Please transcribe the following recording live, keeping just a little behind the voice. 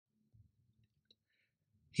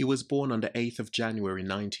He was born on the 8th of January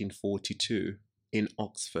 1942 in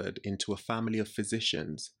Oxford into a family of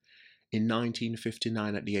physicians. In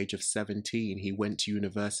 1959, at the age of 17, he went to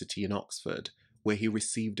university in Oxford, where he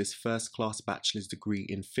received his first-class bachelor's degree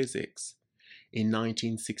in physics. In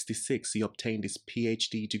 1966, he obtained his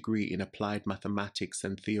PhD degree in applied mathematics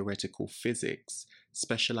and theoretical physics,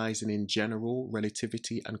 specializing in general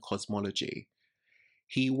relativity and cosmology.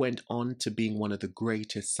 He went on to being one of the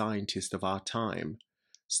greatest scientists of our time,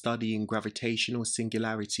 studying gravitational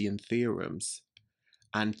singularity and theorems.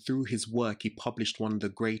 And through his work, he published one of the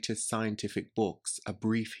greatest scientific books, A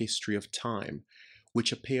Brief History of Time,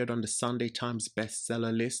 which appeared on the Sunday Times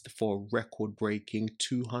bestseller list for a record-breaking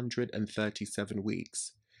 237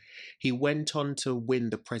 weeks. He went on to win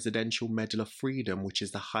the Presidential Medal of Freedom, which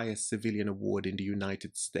is the highest civilian award in the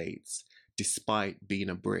United States, despite being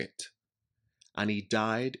a Brit. And he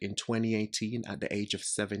died in 2018 at the age of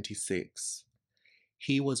 76.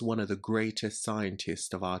 He was one of the greatest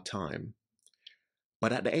scientists of our time.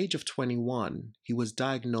 But at the age of 21, he was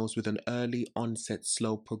diagnosed with an early onset,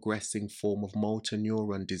 slow progressing form of motor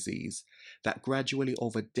neuron disease that gradually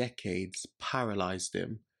over decades paralyzed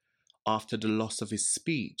him. After the loss of his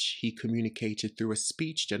speech, he communicated through a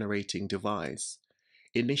speech generating device,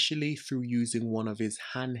 initially through using one of his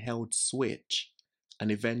handheld switch, and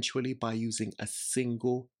eventually by using a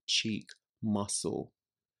single cheek muscle.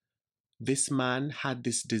 This man had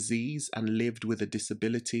this disease and lived with a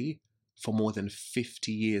disability for more than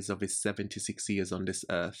 50 years of his 76 years on this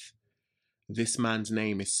earth. This man's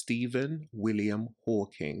name is Stephen William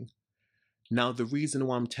Hawking. Now, the reason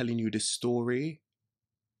why I'm telling you this story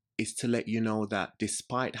is to let you know that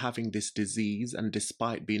despite having this disease and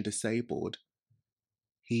despite being disabled,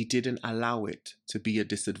 he didn't allow it to be a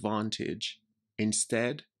disadvantage.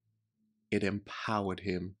 Instead, it empowered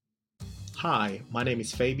him. Hi, my name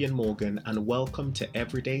is Fabian Morgan, and welcome to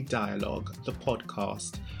Everyday Dialogue, the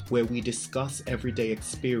podcast where we discuss everyday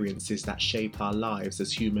experiences that shape our lives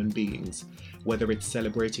as human beings, whether it's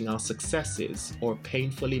celebrating our successes or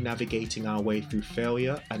painfully navigating our way through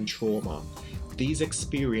failure and trauma. These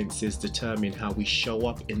experiences determine how we show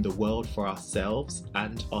up in the world for ourselves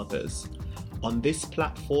and others. On this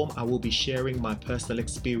platform, I will be sharing my personal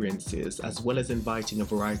experiences as well as inviting a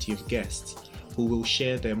variety of guests who will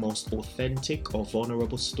share their most authentic or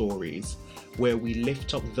vulnerable stories, where we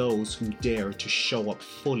lift up those who dare to show up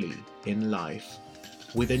fully in life.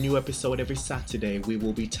 With a new episode every Saturday, we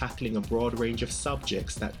will be tackling a broad range of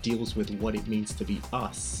subjects that deals with what it means to be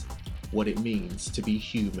us, what it means to be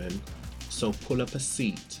human. So pull up a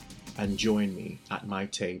seat and join me at my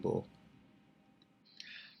table.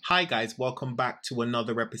 Hi guys, welcome back to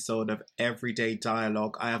another episode of Everyday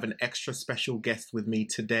Dialogue. I have an extra special guest with me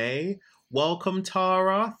today. Welcome,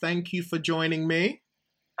 Tara. Thank you for joining me.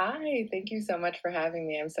 Hi, thank you so much for having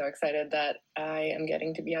me. I'm so excited that I am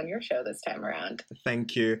getting to be on your show this time around.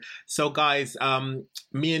 Thank you. So guys,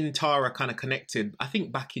 me and Tara kind of connected, I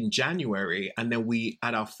think back in January, and then we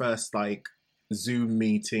had our first Zoom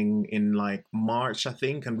meeting in March, I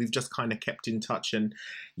think, and we've just kind of kept in touch, and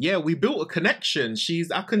yeah, we built a connection.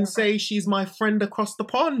 I can say she's my friend across the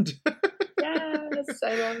pond. Yes,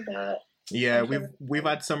 I love that. Yeah, we've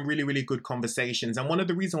had some really, really good conversations. And one of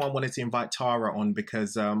the reasons why I wanted to invite Tara on,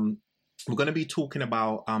 because we're going to be talking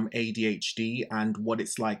about ADHD and what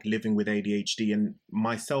it's like living with ADHD. And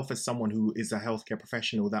myself, as someone who is a healthcare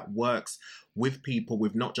professional that works with people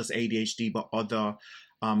with not just ADHD, but other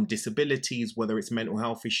disabilities, whether it's mental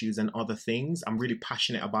health issues and other things, I'm really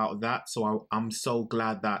passionate about that. So I'm so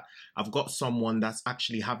glad that I've got someone that's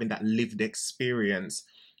actually having that lived experience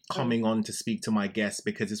coming on to speak to my guests,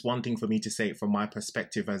 because it's one thing for me to say it from my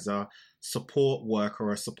perspective as a support worker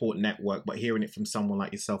or a support network, but hearing it from someone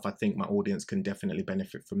like yourself, I think my audience can definitely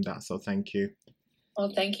benefit from that. So thank you.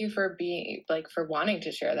 Well, thank you for being for wanting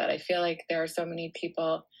to share that. I feel like there are so many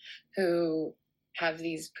people who have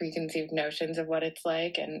these preconceived notions of what it's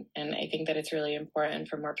like, and I think that it's really important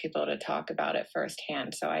for more people to talk about it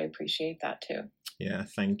firsthand. So I appreciate that too. Yeah,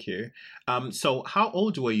 thank you. So how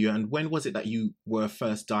old were you, and when was it that you were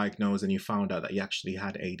first diagnosed and you found out that you actually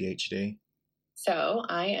had ADHD? So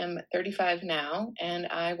I am 35 now, and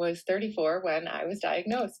I was 34 when I was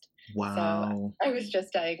diagnosed. Wow. So I was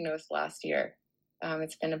just diagnosed last year.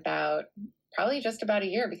 It's been probably just about a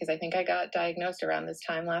year, because I think I got diagnosed around this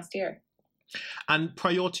time last year. And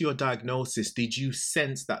prior to your diagnosis, did you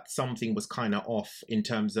sense that something was kind of off in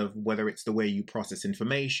terms of whether it's the way you process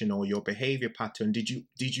information or your behavior pattern?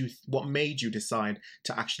 What made you decide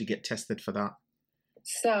to actually get tested for that?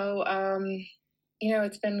 So,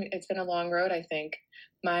 it's been a long road, I think.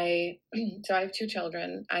 So I have two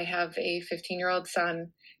children. I have a 15-year-old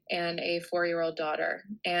son and a 4-year-old daughter.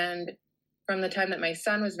 And from the time that my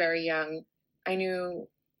son was very young, I knew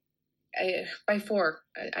by 4,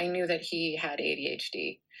 I knew that he had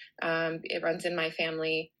ADHD. It runs in my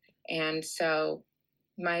family. And so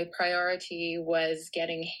my priority was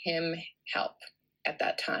getting him help at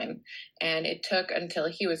that time. And it took until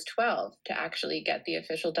he was 12 to actually get the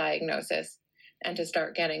official diagnosis and to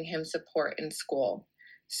start getting him support in school.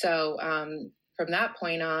 So from that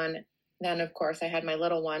point on, then of course I had my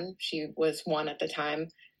little one. She was 1 at the time.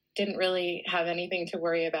 Didn't really have anything to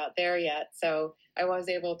worry about there yet. So I was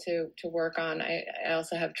able to work on, I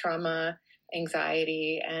also have trauma,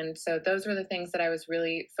 anxiety. And so those were the things that I was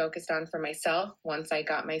really focused on for myself once I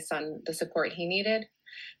got my son the support he needed.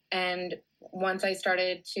 And once I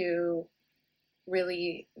started to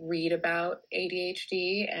really read about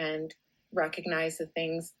ADHD and recognize the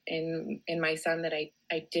things in my son that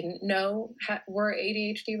I didn't know were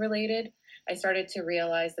ADHD related, I started to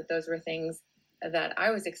realize that those were things that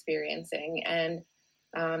I was experiencing. And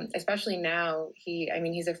especially now,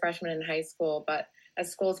 he's a freshman in high school, but as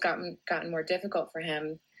school's gotten more difficult for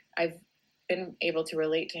him, I've been able to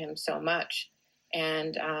relate to him so much.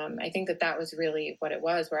 And I think that was really what it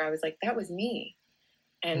was, where I was like, that was me.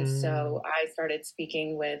 And so I started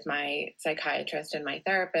speaking with my psychiatrist and my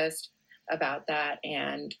therapist about that.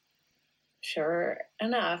 And sure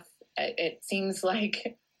enough, it seems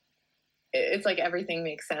like it's like everything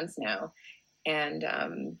makes sense now. And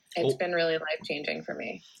it's been really life-changing for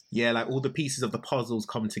me. Yeah, like all the pieces of the puzzles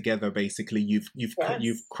come together. Basically, you've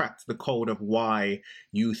cracked the code of why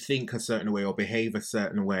you think a certain way or behave a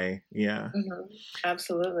certain way. Yeah,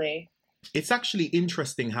 absolutely. It's actually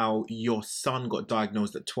interesting how your son got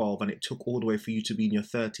diagnosed at 12 and it took all the way for you to be in your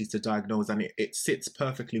 30s to diagnose, and it sits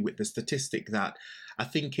perfectly with the statistic that I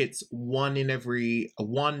think it's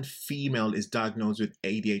one female is diagnosed with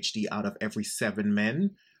ADHD out of every 7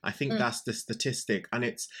 men. I think that's the statistic. And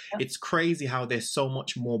it's crazy how there's so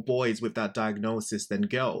much more boys with that diagnosis than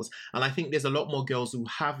girls. And I think there's a lot more girls who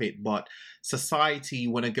have it, but society,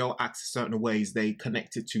 when a girl acts a certain ways, they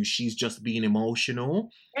connect it to she's just being emotional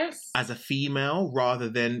as a female, rather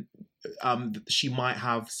than she might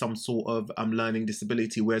have some sort of learning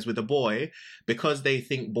disability. Whereas with a boy, because they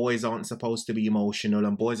think boys aren't supposed to be emotional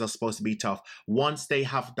and boys are supposed to be tough, once they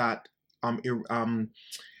have that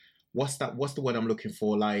what's the word I'm looking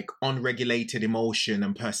for? like unregulated emotion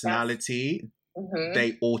and personality,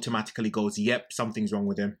 they automatically goes, yep, something's wrong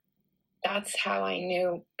with him. That's how I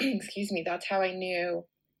knew, excuse me, that's how I knew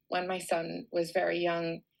when my son was very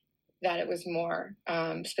young that it was more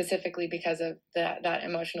specifically because of that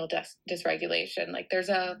emotional dysregulation. Like there's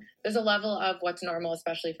a level of what's normal,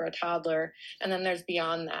 especially for a toddler, and then there's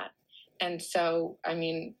beyond that. And so, I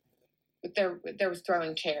mean, there was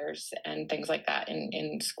throwing chairs and things like that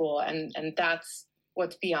in school, and that's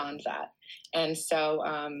what's beyond that. And so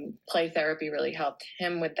play therapy really helped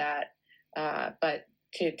him with that. But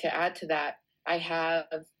to add to that,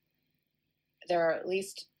 there are at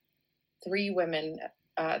least 3 women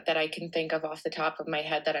that I can think of off the top of my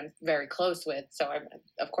head that I'm very close with. So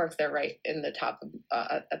of course they're right in the top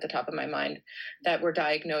at the top of my mind, that were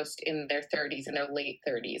diagnosed in their 30s, in their late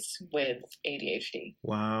 30s with ADHD.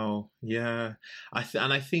 Wow. Yeah.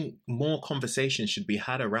 I think more conversation should be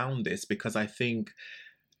had around this, because I think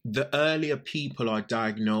the earlier people are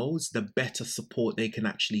diagnosed, the better support they can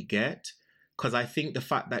actually get. Because I think the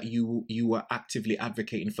fact that you were actively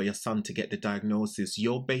advocating for your son to get the diagnosis,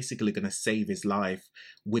 you're basically going to save his life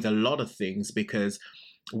with a lot of things. Because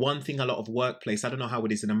one thing, a lot of workplace, I don't know how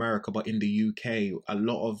it is in America, but in the UK, a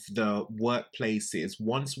lot of the workplaces,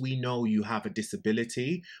 once we know you have a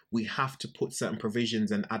disability, we have to put certain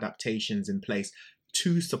provisions and adaptations in place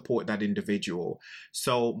to support that individual.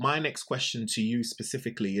 So my next question to you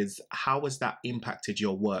specifically is, how has that impacted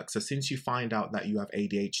your work? So since you find out that you have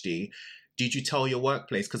ADHD, did you tell your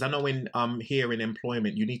workplace? Because I know here in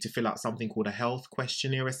employment, you need to fill out something called a health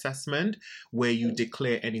questionnaire assessment, where you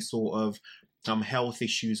declare any sort of health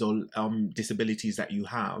issues or disabilities that you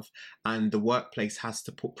have, and the workplace has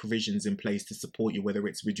to put provisions in place to support you, whether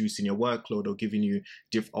it's reducing your workload or giving you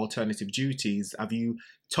alternative duties. Have you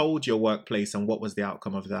told your workplace, and what was the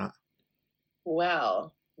outcome of that?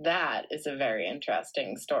 Well, that is a very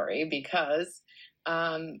interesting story, because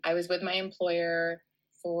I was with my employer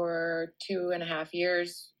for 2.5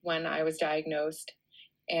 years when I was diagnosed,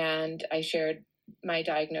 and I shared my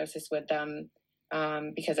diagnosis with them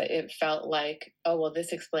because it felt like, oh, well,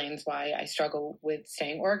 this explains why I struggle with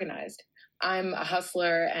staying organized. I'm a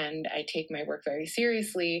hustler and I take my work very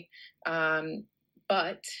seriously,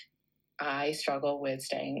 but I struggle with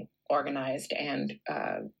staying organized and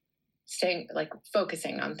staying, like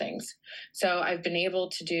focusing on things. So I've been able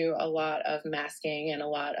to do a lot of masking and a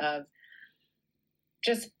lot of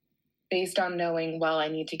just based on knowing, well, I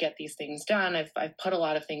need to get these things done. I've put a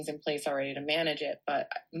lot of things in place already to manage it, but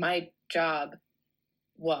my job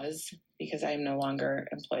was, because I'm no longer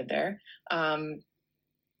employed there,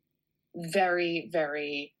 very,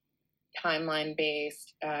 very timeline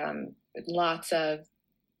based, lots of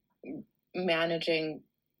managing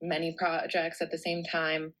many projects at the same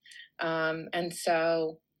time. And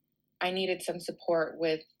so I needed some support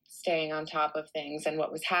with staying on top of things and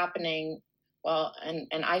what was happening. Well,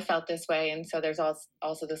 and I felt this way. And so there's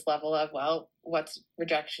also this level of, well, what's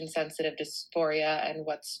rejection sensitive dysphoria and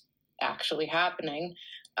what's actually happening.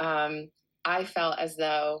 I felt as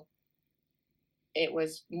though it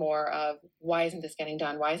was more of, why isn't this getting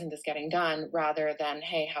done? Why isn't this getting done? Rather than,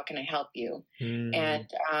 hey, how can I help you? And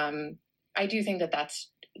I do think that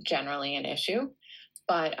that's generally an issue,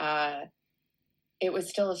 but it was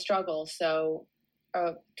still a struggle. So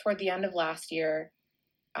toward the end of last year,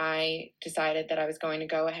 I decided that I was going to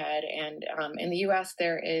go ahead and in the US,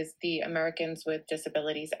 there is the Americans with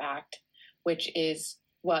Disabilities Act, which is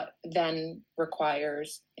what then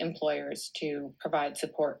requires employers to provide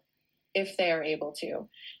support if they are able to.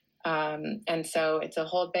 And so it's a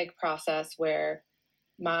whole big process where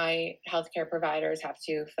my healthcare providers have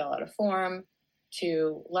to fill out a form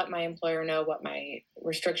to let my employer know what my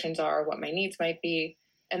restrictions are, what my needs might be.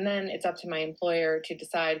 And then it's up to my employer to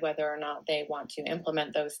decide whether or not they want to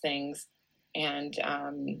implement those things. And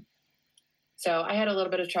so I had a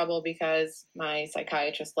little bit of trouble because my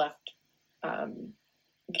psychiatrist left,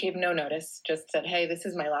 gave no notice, just said, hey, this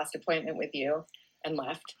is my last appointment with you, and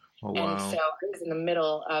left. Oh, wow. And so I was in the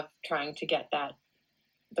middle of trying to get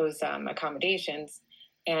those accommodations.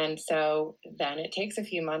 And so then it takes a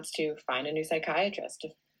few months to find a new psychiatrist, to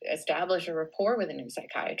establish a rapport with a new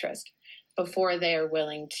psychiatrist before they are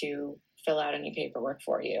willing to fill out any paperwork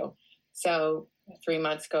for you. So 3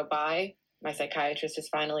 months go by, my psychiatrist is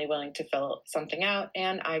finally willing to fill something out,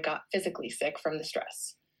 and I got physically sick from the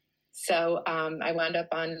stress. So I wound up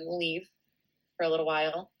on leave for a little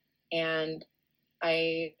while, and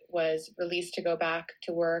I was released to go back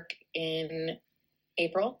to work in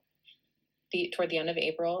April, toward the end of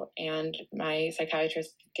April, and my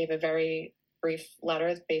psychiatrist gave a very brief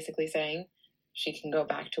letter basically saying she can go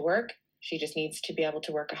back to work. She just needs to be able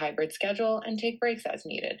to work a hybrid schedule and take breaks as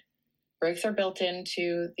needed. Breaks are built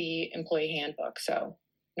into the employee handbook, so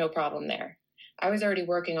no problem there. I was already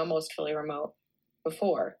working almost fully remote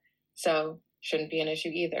before, so shouldn't be an issue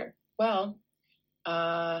either. Well,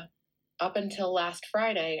 up until last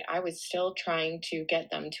Friday, I was still trying to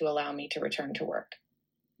get them to allow me to return to work.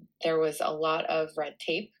 There was a lot of red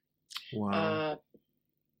tape. Wow.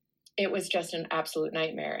 It was just an absolute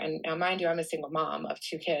nightmare. And now, mind you, I'm a single mom of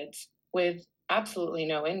 2 kids with absolutely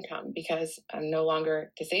no income because I'm no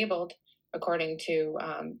longer disabled, according to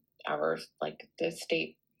the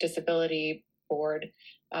state disability board.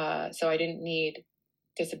 So I didn't need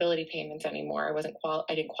disability payments anymore.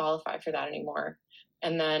 I didn't qualify for that anymore.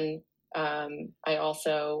 And then I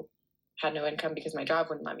also had no income because my job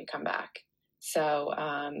wouldn't let me come back. So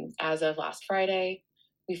as of last Friday,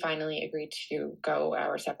 we finally agreed to go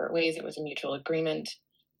our separate ways. It was a mutual agreement,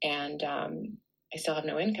 and I still have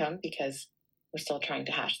no income because we're still trying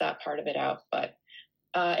to hash that part of it out. But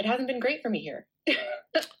it hasn't been great for me here.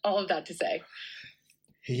 All of that to say.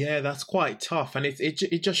 Yeah, that's quite tough, and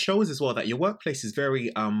it just shows as well that your workplace is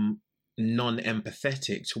very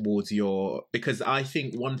non-empathetic towards because I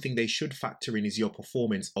think one thing they should factor in is your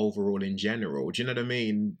performance overall in general. Do you know what I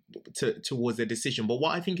mean? Towards the decision. But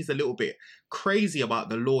what I think is a little bit crazy about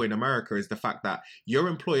the law in America is the fact that your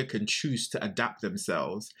employer can choose to adapt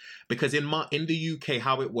themselves. Because in the UK,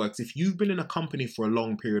 how it works, if you've been in a company for a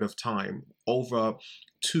long period of time, over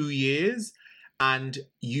 2 years, and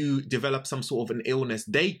you develop some sort of an illness,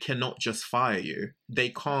 they cannot just fire you. They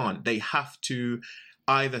can't. They have to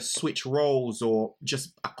either switch roles or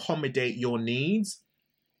just accommodate your needs,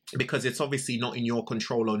 because it's obviously not in your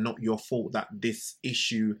control or not your fault that this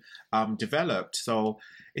issue developed. So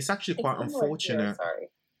it's actually quite unfortunate. Here, sorry.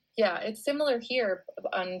 Yeah, it's similar here.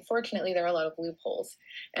 Unfortunately, there are a lot of loopholes.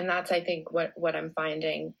 And that's, I think, what I'm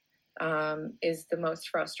finding is the most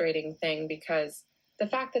frustrating thing, because the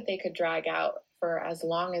fact that they could drag out for as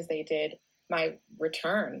long as they did my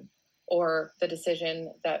return, or the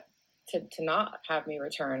decision that to not have me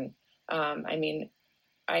return. I mean,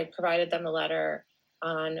 I provided them a letter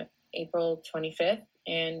on April 25th,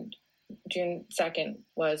 and June 2nd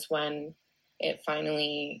was when it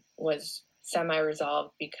finally was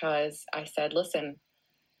semi-resolved, because I said, listen,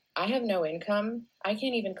 I have no income. I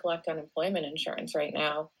can't even collect unemployment insurance right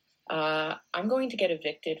now. I'm going to get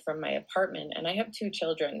evicted from my apartment and I have 2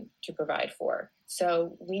 children to provide for.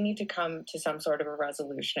 So we need to come to some sort of a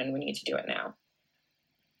resolution and we need to do it now.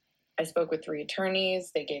 I spoke with 3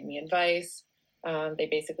 attorneys. They gave me advice. They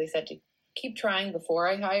basically said to keep trying before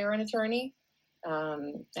I hire an attorney.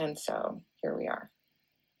 And so here we are.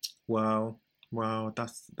 Wow. Wow.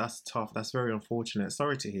 That's tough. That's very unfortunate.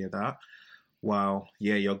 Sorry to hear that. Wow.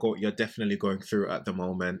 Yeah, you're definitely going through it at the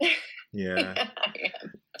moment. Yeah.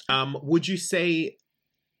 Would you say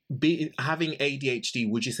having ADHD,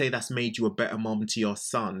 would you say that's made you a better mom to your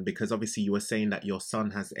son? Because obviously you were saying that your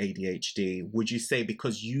son has ADHD. Would you say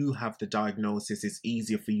because you have the diagnosis, it's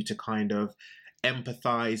easier for you to kind of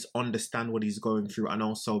empathize, understand what he's going through, and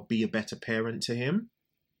also be a better parent to him?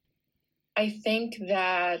 I think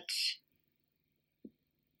that,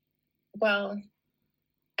 well,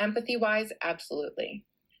 empathy-wise, absolutely.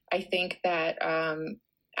 I think that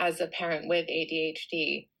as a parent with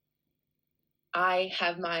ADHD, I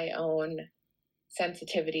have my own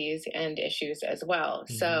sensitivities and issues as well.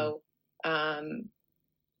 Mm-hmm. So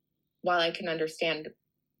while I can understand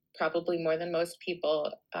probably more than most people,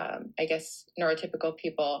 I guess neurotypical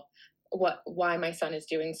people, why my son is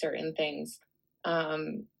doing certain things,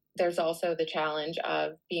 there's also the challenge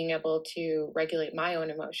of being able to regulate my own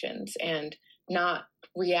emotions and not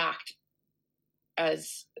react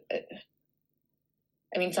as,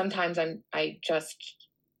 I mean, sometimes I just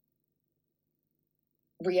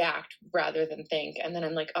react rather than think. And then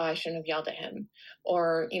I'm like, oh, I shouldn't have yelled at him.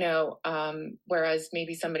 Or, you know, whereas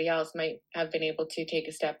maybe somebody else might have been able to take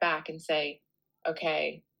a step back and say,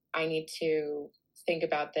 okay, I need to think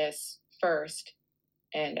about this first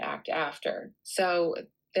and act after. So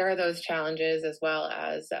there are those challenges, as well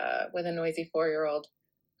as with a noisy 4-year-old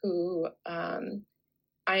who I'm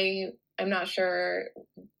not sure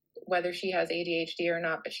whether she has ADHD or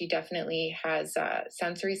not, but she definitely has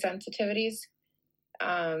sensory sensitivities.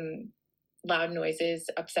 Loud noises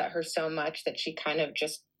upset her so much that she kind of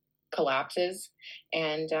just collapses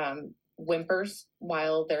and whimpers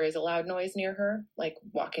while there is a loud noise near her, like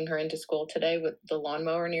walking her into school today with the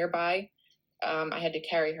lawnmower nearby. I had to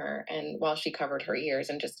carry her, and while she covered her ears,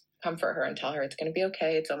 and just comfort her and tell her it's going to be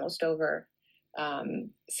okay, it's almost over.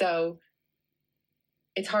 So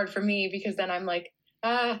it's hard for me because then I'm like,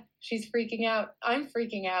 she's freaking out, I'm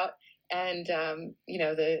freaking out. And, you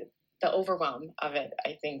know, the overwhelm of it,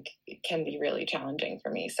 I think it can be really challenging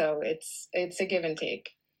for me. So it's a give and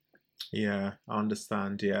take. Yeah, I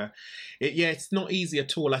understand. Yeah, it's not easy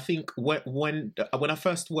at all. I think when I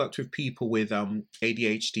first worked with people with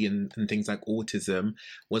ADHD and things like autism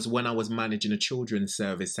was when I was managing a children's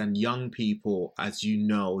service, and young people, as you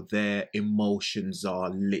know, their emotions are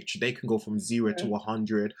literally, they can go from 0 to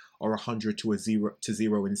 100 or 100 to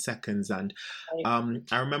 0 in seconds. And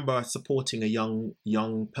I remember supporting a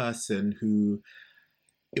young person who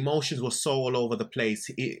emotions were so all over the place.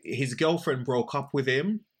 His girlfriend broke up with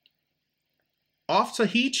him after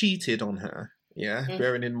he cheated on her,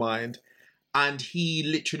 bearing in mind, and he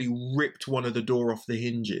literally ripped one of the door off the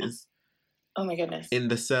hinges. Oh my goodness. In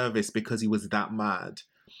the service because he was that mad.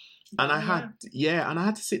 And I had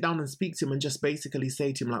to sit down and speak to him and just basically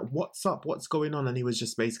say to him, like, what's up? What's going on? And he was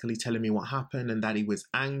just basically telling me what happened and that he was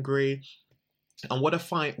angry. And what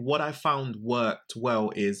I found worked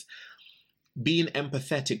well is being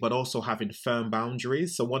empathetic, but also having firm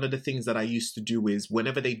boundaries. So one of the things that I used to do is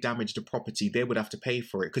whenever they damaged a property, they would have to pay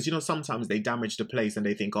for it. Because, you know, sometimes they damage the place and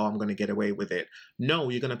they think, oh, I'm going to get away with it. No,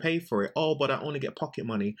 you're going to pay for it. Oh, but I only get pocket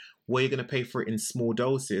money. Well, you're going to pay for it in small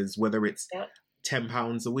doses, whether it's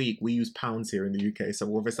 £10 a week. We use pounds here in the UK. So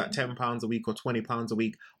whether it's like £10 a week or £20 a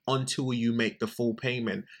week, until you make the full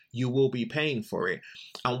payment, you will be paying for it.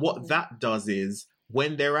 And what that does is,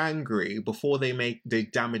 when they're angry, before they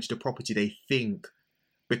damage the property, they think,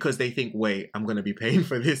 wait, I'm going to be paying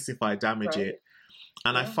for this if I damage it.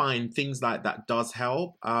 And I find things like that does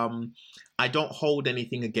help. I don't hold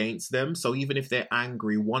anything against them. So even if they're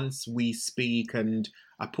angry, once we speak and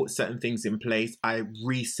I put certain things in place, I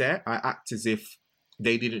reset. I act as if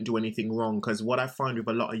they didn't do anything wrong. Because what I find with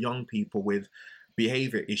a lot of young people with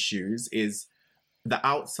behavior issues is the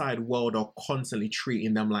outside world are constantly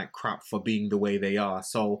treating them like crap for being the way they are.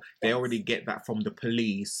 So they already get that from the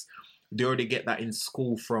police. They already get that in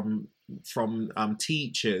school from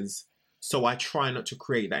teachers. So I try not to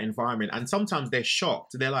create that environment. And sometimes they're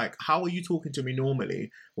shocked. They're like, how are you talking to me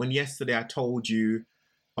normally when yesterday I told you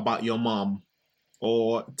about your mom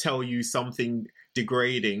or tell you something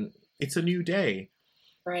degrading? It's a new day.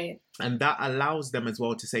 Right. And that allows them as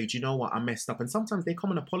well to say, do you know what, I messed up. And sometimes they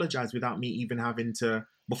come and apologize without me even having to,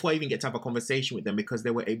 before I even get to have a conversation with them, because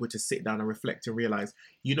they were able to sit down and reflect and realize,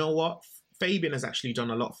 you know what, Fabian has actually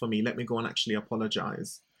done a lot for me. Let me go and actually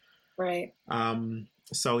apologize. Right.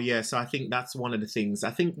 So yeah, so I think that's one of the things.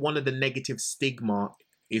 I think one of the negative stigma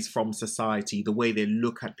is from society, the way they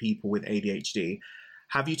look at people with ADHD.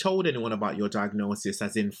 Have you told anyone about your diagnosis,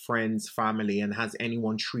 as in friends, family, and has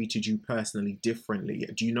anyone treated you personally differently?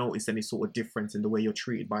 Do you notice any sort of difference in the way you're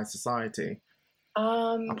treated by society?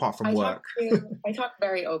 Apart from work. I talk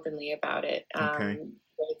very openly about it Okay.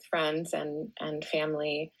 with friends and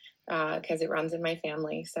family, because it runs in my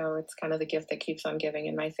family. So it's kind of the gift that keeps on giving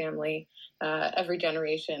in my family. Every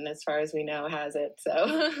generation, as far as we know, has it. So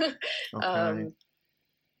Okay.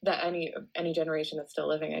 that any generation that's still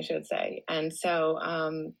living, I should say. And so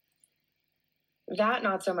that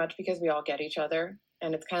not so much, because we all get each other,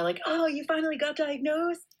 and it's kind of like, oh, you finally got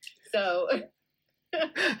diagnosed. So,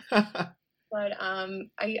 but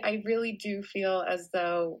I really do feel as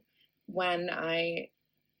though when I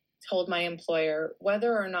told my employer,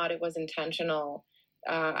 whether or not it was intentional,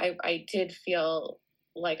 I did feel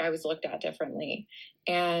like I was looked at differently.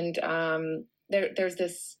 And there's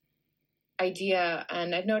this idea,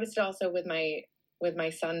 and I've noticed it also with my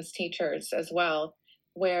son's teachers as well,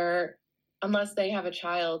 where unless they have a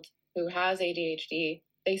child who has ADHD,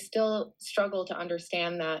 they still struggle to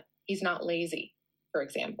understand that he's not lazy, for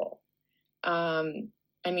example. I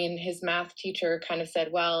mean, his math teacher kind of said,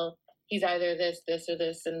 well, he's either this, or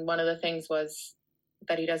this. And one of the things was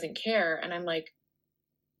that he doesn't care. And I'm like,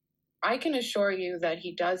 I can assure you that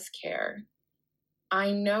he does care. I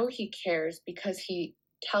know he cares because he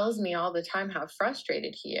tells me all the time how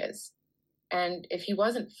frustrated he is. And if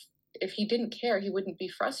he didn't care, he wouldn't be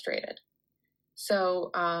frustrated.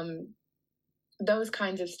 So those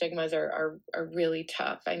kinds of stigmas are really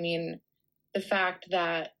tough. I mean, the fact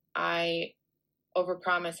that I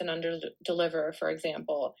overpromise and underdeliver, for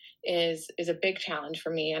example, is a big challenge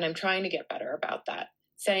for me, and I'm trying to get better about that.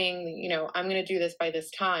 Saying, I'm going to do this by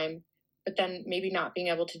this time, but then maybe not being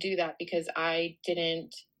able to do that because I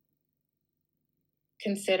didn't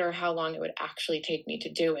consider how long it would actually take me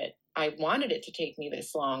to do it. I wanted it to take me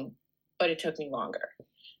this long, but it took me longer.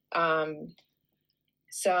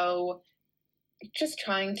 So just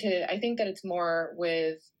I think that it's more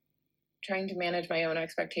with trying to manage my own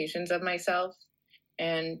expectations of myself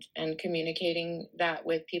and communicating that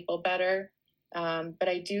with people better. But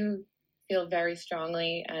I do feel very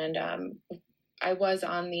strongly, and I was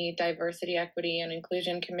on the Diversity, Equity, and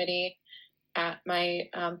Inclusion Committee at my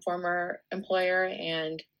former employer,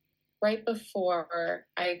 and right before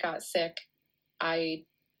I got sick, I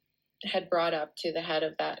had brought up to the head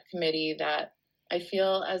of that committee that I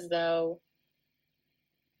feel as though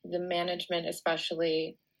the management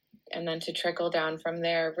especially, and then to trickle down from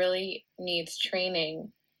there, really needs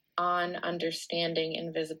training on understanding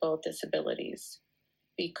invisible disabilities.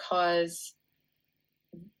 Because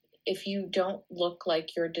if you don't look like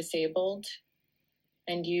you're disabled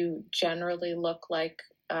and you generally look like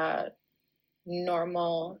a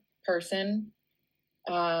normal person,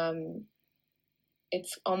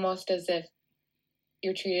 it's almost as if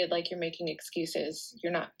you're treated like you're making excuses.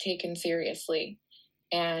 You're not taken seriously.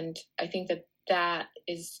 And I think that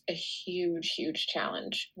is a huge, huge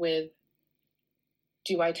challenge with,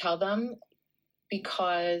 do I tell them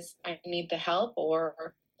because I need the help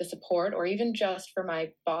or the support, or even just for my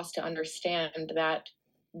boss to understand that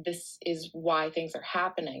this is why things are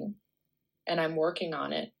happening and I'm working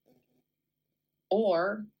on it?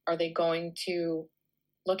 Or are they going to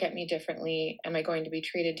look at me differently? Am I going to be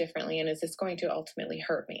treated differently? And is this going to ultimately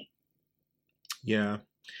hurt me? Yeah.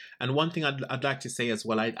 And one thing I'd like to say as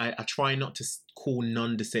well, I try not to call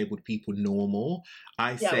non-disabled people normal.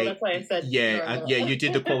 I say, well, that's why I said yeah, you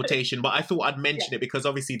did the quotation, but I thought I'd mention it because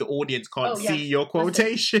obviously the audience can't see your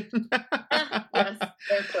quotation. Yes,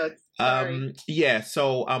 air quotes. Sorry.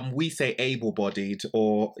 So we say able-bodied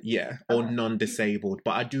or non-disabled,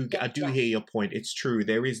 but I do hear your point. It's true.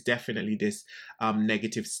 There is definitely this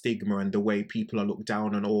negative stigma and the way people are looked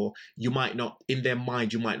down on, or you might not, in their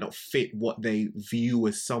mind, you might not fit what they view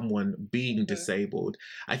as someone being disabled.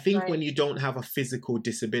 I think when you don't have a physical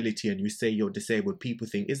disability and you say you're disabled, people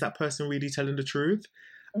think, is that person really telling the truth?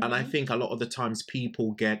 And I think a lot of the times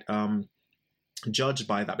people get judged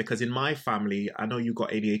by that, because in my family, I know you got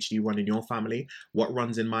ADHD run in your family. What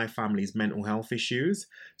runs in my family is mental health issues.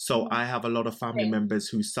 So I have a lot of family members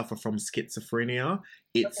who suffer from schizophrenia.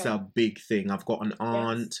 It's a big thing. I've got an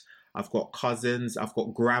aunt, I've got cousins, I've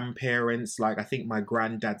got grandparents. Like, I think my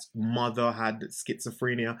granddad's mother had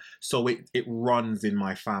schizophrenia. So it runs in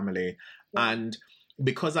my family. And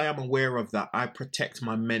because I am aware of that, I protect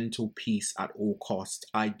my mental peace at all costs.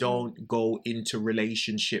 I don't go into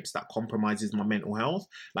relationships that compromises my mental health.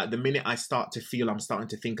 Like the minute I start to feel I'm starting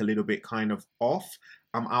to think a little bit kind of off,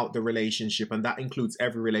 I'm out the relationship. And that includes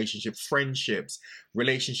every relationship, friendships,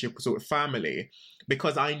 relationships with family,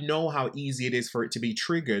 because I know how easy it is for it to be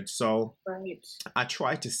triggered. So Right. I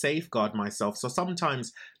try to safeguard myself. So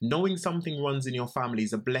sometimes knowing something runs in your family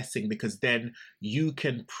is a blessing, because then you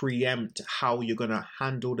can preempt how you're going to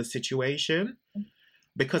handle the situation.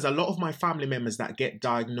 Because a lot of my family members that get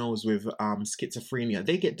diagnosed with schizophrenia,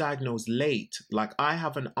 they get diagnosed late. Like I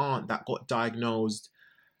have an aunt that got diagnosed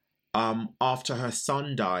after her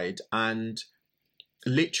son died, and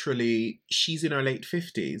literally she's in her late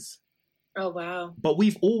 50s. Oh, wow. But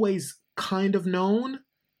we've always kind of known.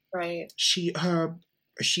 Right. She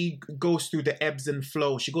goes through the ebbs and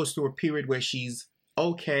flows. She goes through a period where she's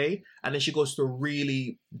okay, and then she goes through a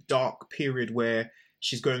really dark period where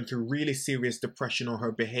she's going through really serious depression, or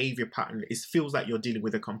her behavior pattern. It feels like you're dealing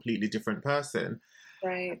with a completely different person.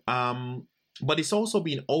 Right. But it's also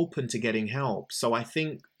been open to getting help. So I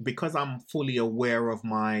think because I'm fully aware of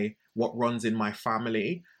what runs in my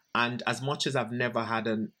family, and as much as I've never had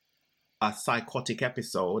a psychotic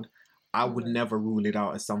episode, I would never rule it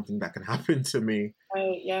out as something that can happen to me.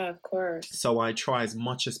 Right, yeah, of course. So I try as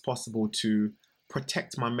much as possible to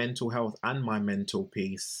protect my mental health and my mental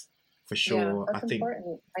peace, for sure. Yeah, that's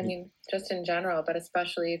important. I mean, just in general, but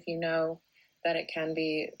especially if you know that it can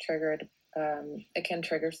be triggered, it can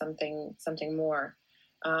trigger something more.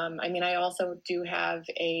 I mean, I also do have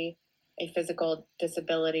a physical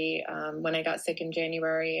disability. When I got sick in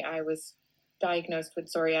January, I was diagnosed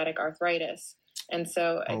with psoriatic arthritis. And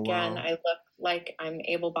so again, I look like I'm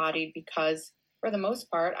able-bodied because for the most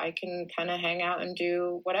part, I can kind of hang out and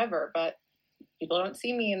do whatever, but people don't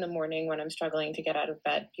see me in the morning when I'm struggling to get out of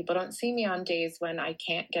bed. People don't see me on days when I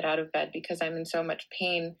can't get out of bed because I'm in so much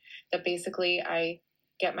pain that basically I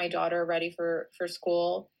get my daughter ready for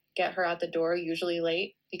school, get her out the door, usually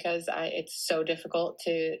late, because it's so difficult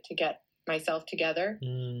to get myself together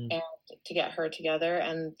and to get her together.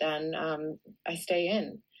 And then I stay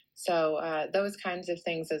in. So those kinds of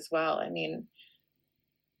things as well. I mean,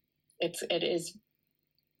 it is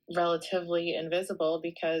relatively invisible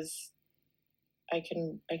because I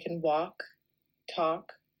can walk,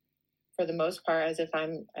 talk for the most part as if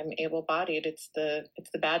I'm able-bodied. It's the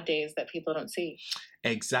bad days that people don't see.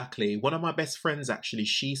 Exactly. One of my best friends, actually,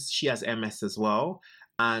 she has MS as well,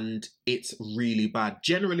 and it's really bad.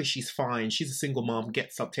 Generally, she's fine. She's a single mom,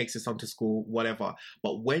 gets up, takes her son to school, whatever.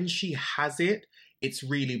 But when she has it, it's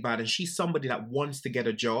really bad. And she's somebody that wants to get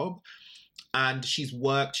a job, and she's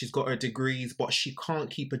worked, she's got her degrees, but she can't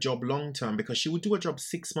keep a job long term because she would do a job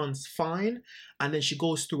 6 months fine, and then she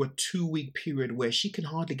goes through a 2-week period where she can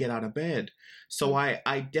hardly get out of bed. So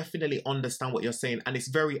I definitely understand what you're saying, and it's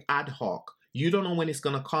very ad hoc. You don't know when it's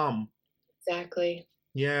gonna come. Exactly.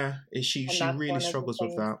 Yeah, she really struggles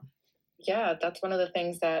with that. Yeah, that's one of the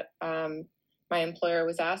things that my employer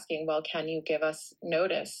was asking. Well, can you give us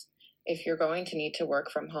notice if you're going to need to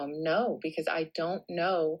work from home? No, because I don't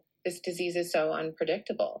know. This disease is so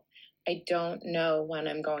unpredictable. I don't know when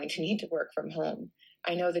I'm going to need to work from home.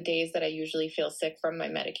 I know the days that I usually feel sick from my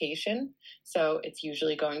medication. So it's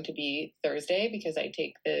usually going to be Thursday because I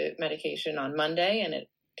take the medication on Monday and it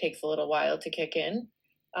takes a little while to kick in.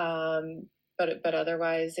 But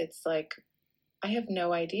otherwise it's like, I have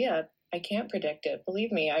no idea. I can't predict it.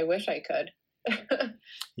 Believe me, I wish I could.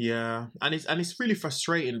 Yeah. And it's really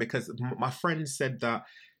frustrating because my friend said that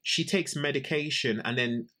she takes medication and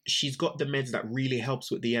then she's got the meds that really helps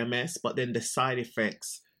with the MS, but then the side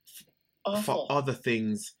effects for other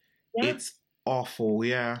things, it's awful.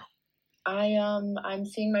 Yeah. I'm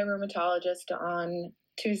seeing my rheumatologist on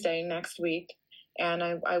Tuesday next week, and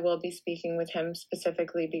I will be speaking with him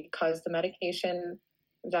specifically because the medication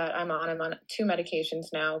that I'm on 2 medications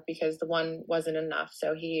now because the one wasn't enough.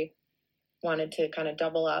 So he wanted to kind of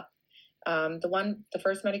double up. The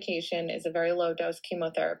first medication is a very low dose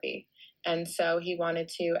chemotherapy. And so he wanted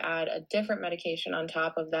to add a different medication on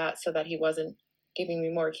top of that so that he wasn't giving me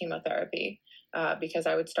more chemotherapy because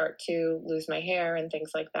I would start to lose my hair and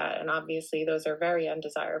things like that. And obviously those are very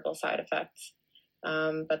undesirable side effects.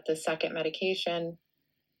 But the second medication,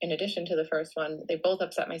 in addition to the first one, they both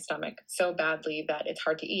upset my stomach so badly that it's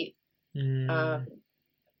hard to eat.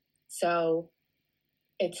 So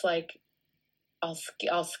it's like,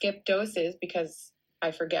 I'll skip doses because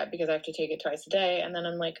I forget because I have to take it twice a day. And then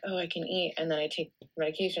I'm like, oh, I can eat. And then I take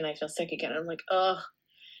medication. I feel sick again. I'm like, oh,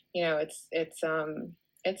 it's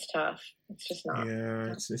tough. It's just not.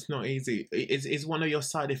 Yeah, it's not easy. Is one of your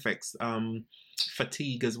side effects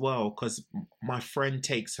fatigue as well, because my friend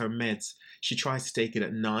takes her meds. She tries to take it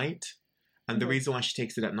at night, and the reason why she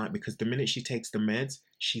takes it at night, because the minute she takes the meds,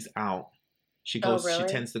 she's out. Oh, She really?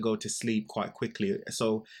 tends to go to sleep quite quickly.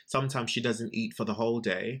 So sometimes she doesn't eat for the whole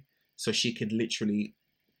day, so she could literally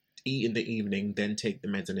eat in the evening, then take the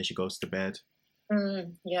meds, and then she goes to bed.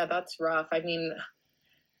 Yeah, that's rough. I mean,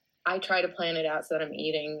 I try to plan it out so that I'm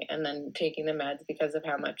eating and then taking the meds because of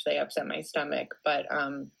how much they upset my stomach. But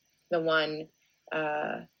the one,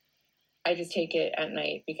 I just take it at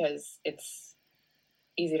night because it's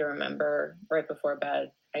easy to remember right before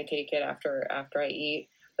bed. I take it after I eat,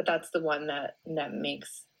 but that's the one that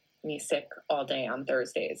makes me sick all day on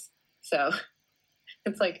Thursdays. So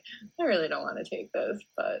it's like I really don't want to take this,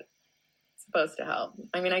 but it's supposed to help.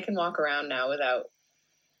 I mean, I can walk around now without,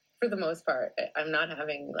 for the most part. I'm not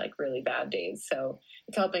having like really bad days, so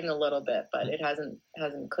it's helping a little bit, but it hasn't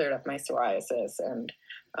cleared up my psoriasis, and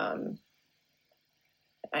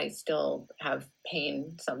I still have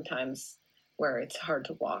pain sometimes where it's hard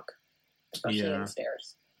to walk, especially in Yeah,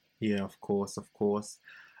 stairs. yeah, of course, of course.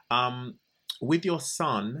 Um, with your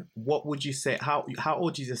son, what would you say? How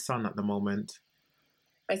old is your son at the moment?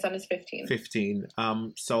 My son is 15. 15.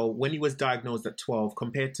 So when he was diagnosed at 12,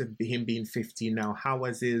 compared to him being 15 now, how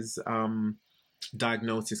has his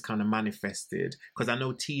diagnosis kind of manifested? Because I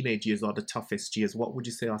know teenage years are the toughest years. What would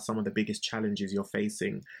you say are some of the biggest challenges you're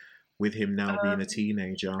facing with him now being a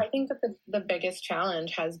teenager? I think that the biggest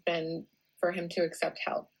challenge has been for him to accept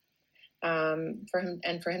help, for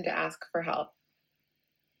him to ask for help.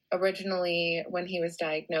 Originally, when he was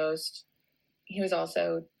diagnosed, he was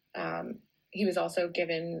also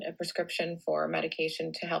given a prescription for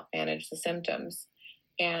medication to help manage the symptoms,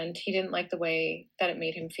 and he didn't like the way that it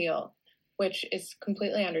made him feel, which is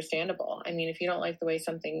completely understandable. I mean, if you don't like the way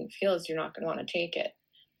something feels, you're not going to want to take it.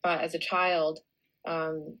 But as a child,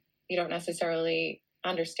 you don't necessarily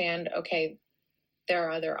understand, okay, there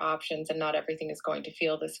are other options and not everything is going to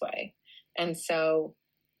feel this way. And so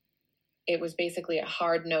it was basically a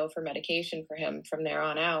hard no for medication for him from there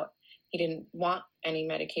on out. He didn't want any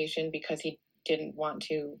medication because he didn't want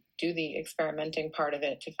to do the experimenting part of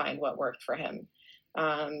it to find what worked for him.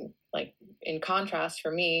 Like in contrast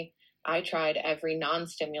for me, I tried every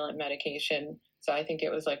non-stimulant medication. So I think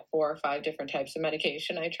it was like 4 or 5 different types of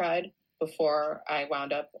medication I tried before I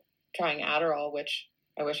wound up trying Adderall, which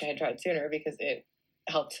I wish I had tried sooner because it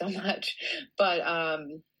helped so much. But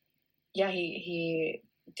yeah, he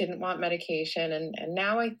didn't want medication. And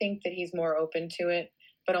now I think that he's more open to it,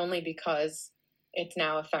 but only because it's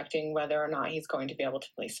now affecting whether or not he's going to be able to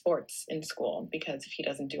play sports in school. Because if he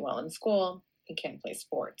doesn't do well in school, he can't play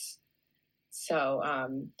sports. So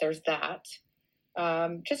there's that.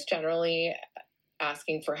 Just generally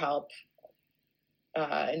asking for help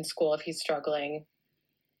in school if he's struggling.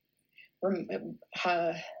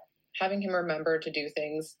 Having him remember to do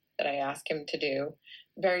things that I ask him to do,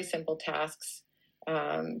 very simple tasks.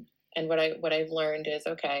 And what I've learned is,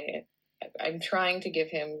 okay, I'm trying to give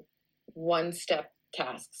him one-step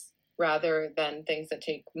tasks rather than things that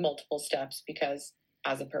take multiple steps, because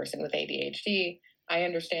as a person with ADHD, I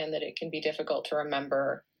understand that it can be difficult to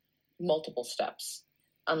remember multiple steps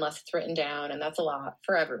unless it's written down, and that's a lot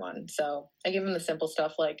for everyone. So I give him the simple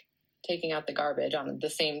stuff like taking out the garbage on the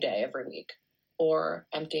same day every week, or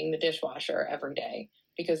emptying the dishwasher every day,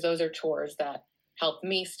 because those are chores that help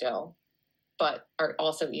me still, but are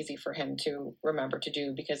also easy for him to remember to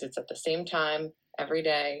do because it's at the same time every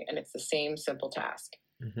day and it's the same simple task.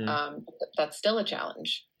 That's still a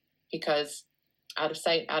challenge because out of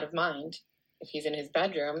sight, out of mind. If he's in his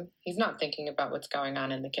bedroom, he's not thinking about what's going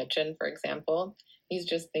on in the kitchen, for example. He's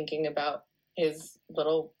just thinking about his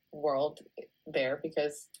little world there,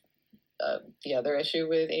 because the other issue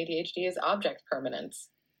with ADHD is object permanence.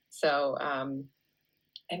 So, I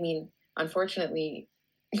mean, unfortunately,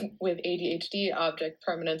 with ADHD, object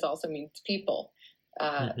permanence also means people.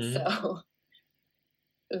 So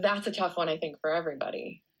that's a tough one, I think, for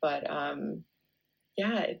everybody. But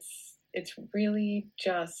yeah, it's really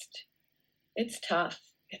just, it's tough.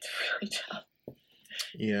 It's really tough.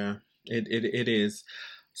 Yeah, it is.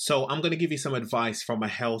 So I'm going to give you some advice from a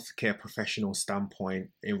healthcare professional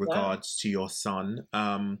standpoint in regards to your son.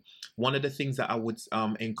 One of the things that I would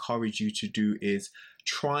encourage you to do is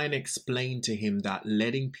try and explain to him that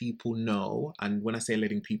letting people know, and when I say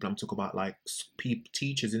letting people, I'm talking about like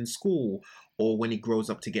teachers in school, or when he grows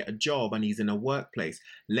up to get a job and he's in a workplace,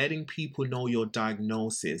 letting people know your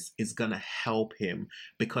diagnosis is going to help him,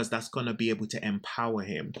 because that's going to be able to empower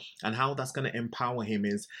him. And how that's going to empower him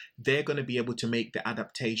is they're going to be able to make the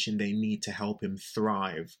adaptation they need to help him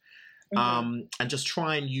thrive. And just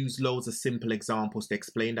try and use loads of simple examples to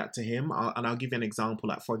explain that to him. And I'll give you an example.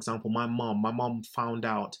 Like, for example, my mom found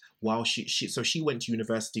out while she went to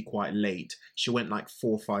university quite late. She went like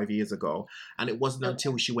 4 or 5 years ago. And it wasn't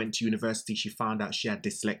until she went to university she found out she had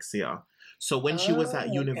dyslexia. So when she was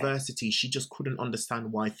at university, she just couldn't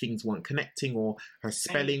understand why things weren't connecting, or her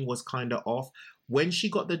spelling was kind of off. When she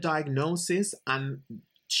got the diagnosis and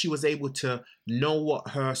she was able to know what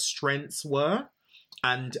her strengths were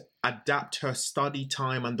and adapt her study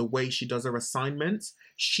time and the way she does her assignments,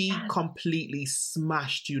 she completely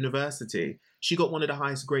smashed university. She got one of the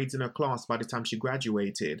highest grades in her class by the time she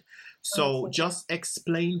graduated. So just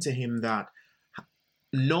explain to him that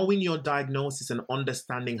knowing your diagnosis and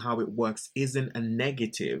understanding how it works isn't a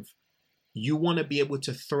negative. You want to be able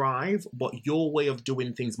to thrive, but your way of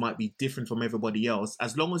doing things might be different from everybody else,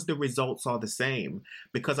 as long as the results are the same.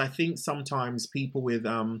 Because I think sometimes people with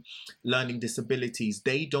learning disabilities,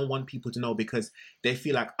 they don't want people to know, because they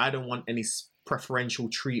feel like, I don't want any preferential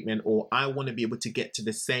treatment, or I want to be able to get to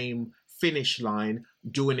the same finish line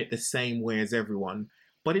doing it the same way as everyone.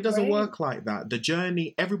 But it doesn't work like that. The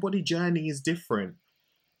journey, everybody's journey is different.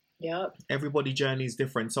 Yep. Everybody's journey is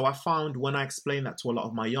different. So I found when I explained that to a lot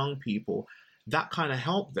of my young people, that kind of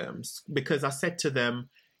helped them, because I said to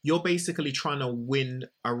them, you're basically trying to win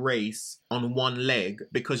a race on one leg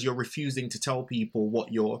because you're refusing to tell people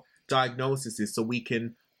what your diagnosis is, so we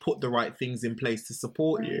can put the right things in place to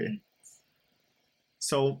support you.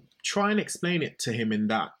 So try and explain it to him in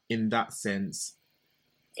that sense.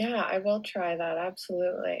 Yeah, I will try that.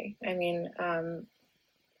 Absolutely. I mean,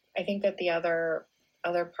 I think that the other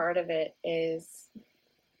part of it is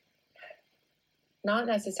not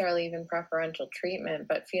necessarily even preferential treatment,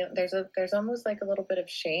 but there's almost like a little bit of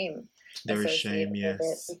shame. There is shame, yes. With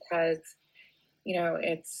it, because, you know,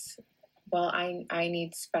 it's, well, I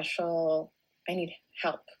need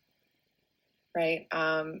help, right?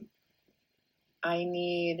 I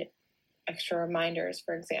need extra reminders,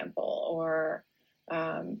 for example, or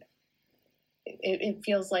it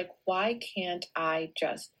feels like, why can't I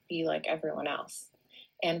just be like everyone else?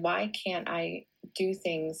 And why can't I do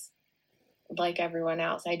things like everyone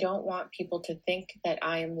else? I don't want people to think that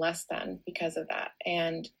I am less than because of that.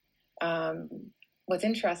 And what's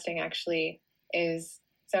interesting, actually, is,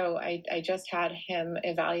 so I just had him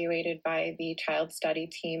evaluated by the child study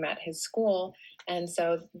team at his school. And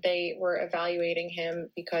so they were evaluating him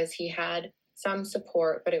because he had some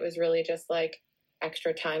support, but it was really just like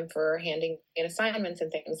extra time for handing in assignments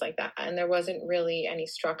and things like that. And there wasn't really any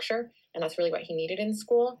structure. And that's really what he needed in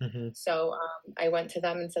school. So I went to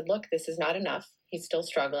them and said, look, this is not enough. He's still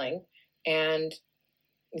struggling. And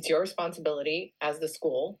it's your responsibility as the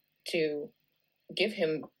school to give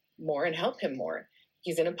him more and help him more.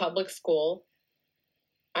 He's in a public school.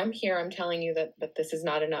 I'm here. I'm telling you that this is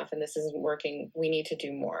not enough and this isn't working. We need to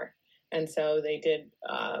do more. And so they did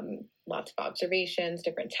lots of observations,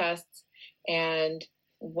 different tests. And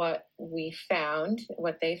what they found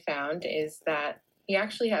is that he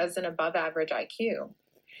actually has an above average IQ.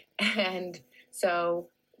 And so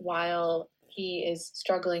while he is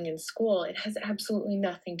struggling in school, it has absolutely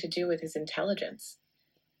nothing to do with his intelligence.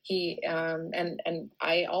 He, and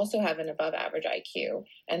I also have an above average IQ.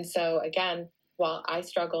 And so again, while I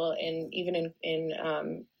struggle even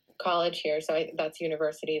in college here, so that's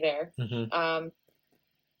university there,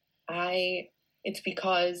 it's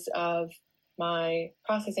because of my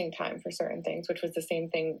processing time for certain things, which was the same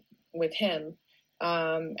thing with him.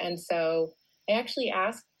 And so I actually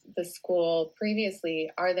asked the school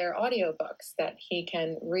previously, are there audiobooks that he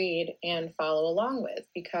can read and follow along with?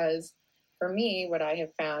 Because for me, what I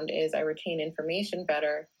have found is I retain information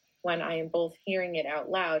better when I am both hearing it out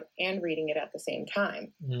loud and reading it at the same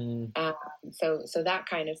time. So that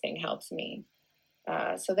kind of thing helps me.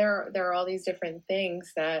 So there are all these different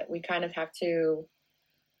things that we kind of have to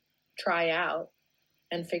try out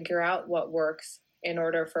and figure out what works in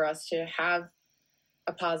order for us to have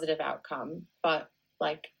a positive outcome. But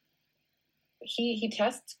like, he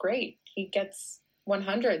tests great. He gets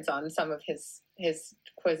 100s on some of his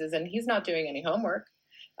quizzes, and he's not doing any homework.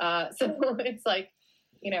 So it's like,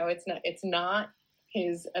 you know, it's not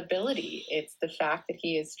his ability. It's the fact that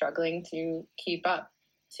he is struggling to keep up,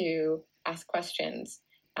 to ask questions,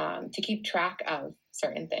 to keep track of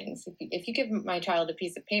certain things. If you give my child a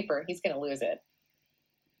piece of paper, he's going to lose it.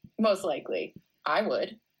 Most likely. I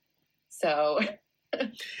would. So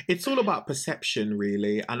it's all about perception,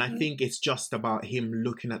 really. And I think it's just about him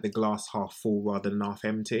looking at the glass half full rather than half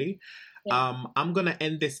empty. Yeah. I'm going to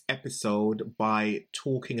end this episode by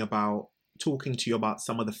talking about talking to you about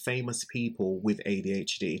some of the famous people with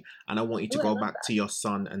ADHD, and I want you to go back to your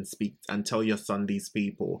son and speak and tell your son these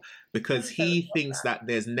people, because he thinks that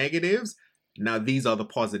there's negatives. Now these are the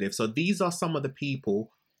positives. So these are some of the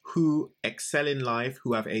people who excel in life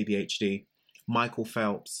who have ADHD. Michael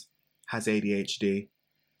Phelps has ADHD.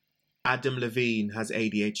 Adam Levine has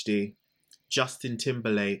ADHD. Justin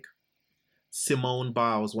Timberlake. Simone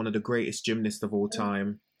Biles, one of the greatest gymnasts of all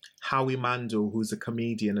time. Howie Mandel, who's a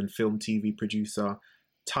comedian and film TV producer.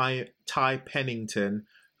 Ty Pennington,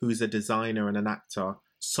 who's a designer and an actor.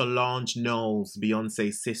 Solange Knowles,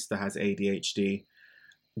 Beyonce's sister, has ADHD.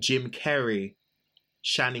 Jim Carrey,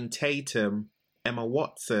 Channing Tatum, Emma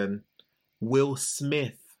Watson, Will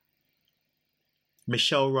Smith,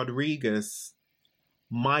 Michelle Rodriguez,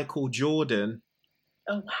 Michael Jordan,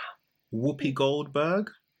 oh wow, Whoopi Goldberg,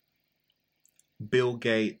 Bill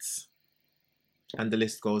Gates, and the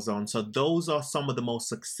list goes on. So those are some of the most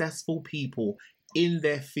successful people in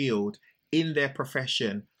their field, in their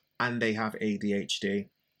profession, and they have ADHD.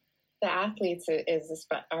 The athletes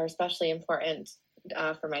are especially important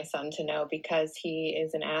for my son to know, because he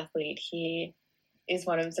is an athlete. He is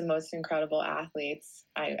one of the most incredible athletes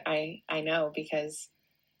I know, because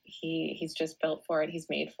he's just built for it. He's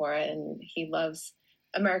made for it, and he loves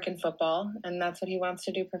American football, and that's what he wants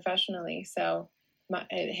to do professionally. So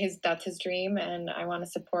that's his dream, and I want to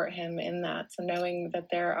support him in that. So knowing that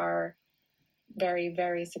there are very,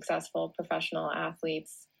 very successful professional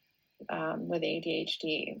athletes with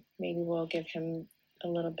ADHD, maybe will give him a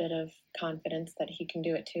little bit of confidence that he can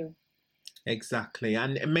do it too. Exactly.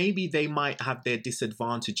 And maybe they might have their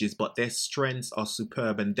disadvantages, but their strengths are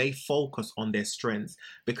superb, and they focus on their strengths.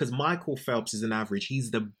 Because Michael Phelps is an average. He's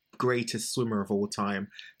the greatest swimmer of all time.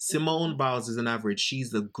 Simone Biles is an average. She's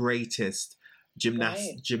the greatest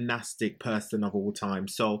gymnastic person of all time.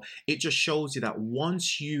 So it just shows you that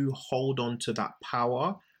once you hold on to that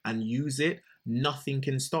power and use it, nothing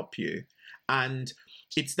can stop you. And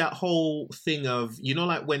it's that whole thing of, you know,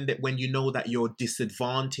 like when you know that you're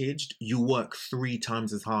disadvantaged, you work 3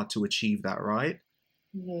 times as hard to achieve that, right?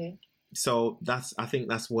 Mm-hmm. So I think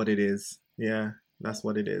that's what it is. Yeah, that's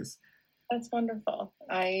what it is. That's wonderful.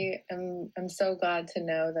 I'm so glad to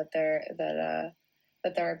know that there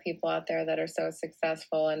are people out there that are so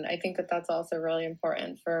successful, and I think that that's also really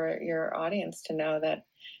important for your audience to know, that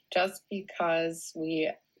just because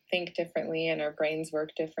we think differently and our brains work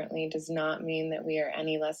differently does not mean that we are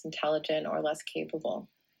any less intelligent or less capable.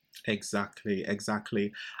 Exactly.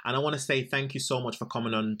 And I want to say thank you so much for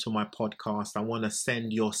coming on to my podcast. I want to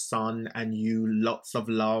send your son and you lots of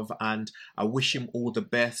love, and I wish him all the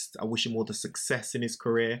best. I wish him all the success in his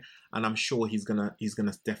career, and I'm sure he's gonna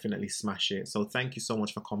definitely smash it. So thank you so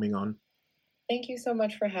much for coming on. Thank you so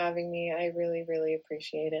much for having me. I really, really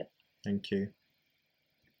appreciate it. Thank you.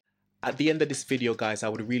 At the end of this video, guys, I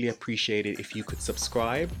would really appreciate it if you could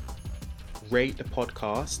subscribe, rate the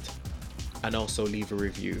podcast, and also leave a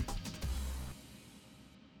review.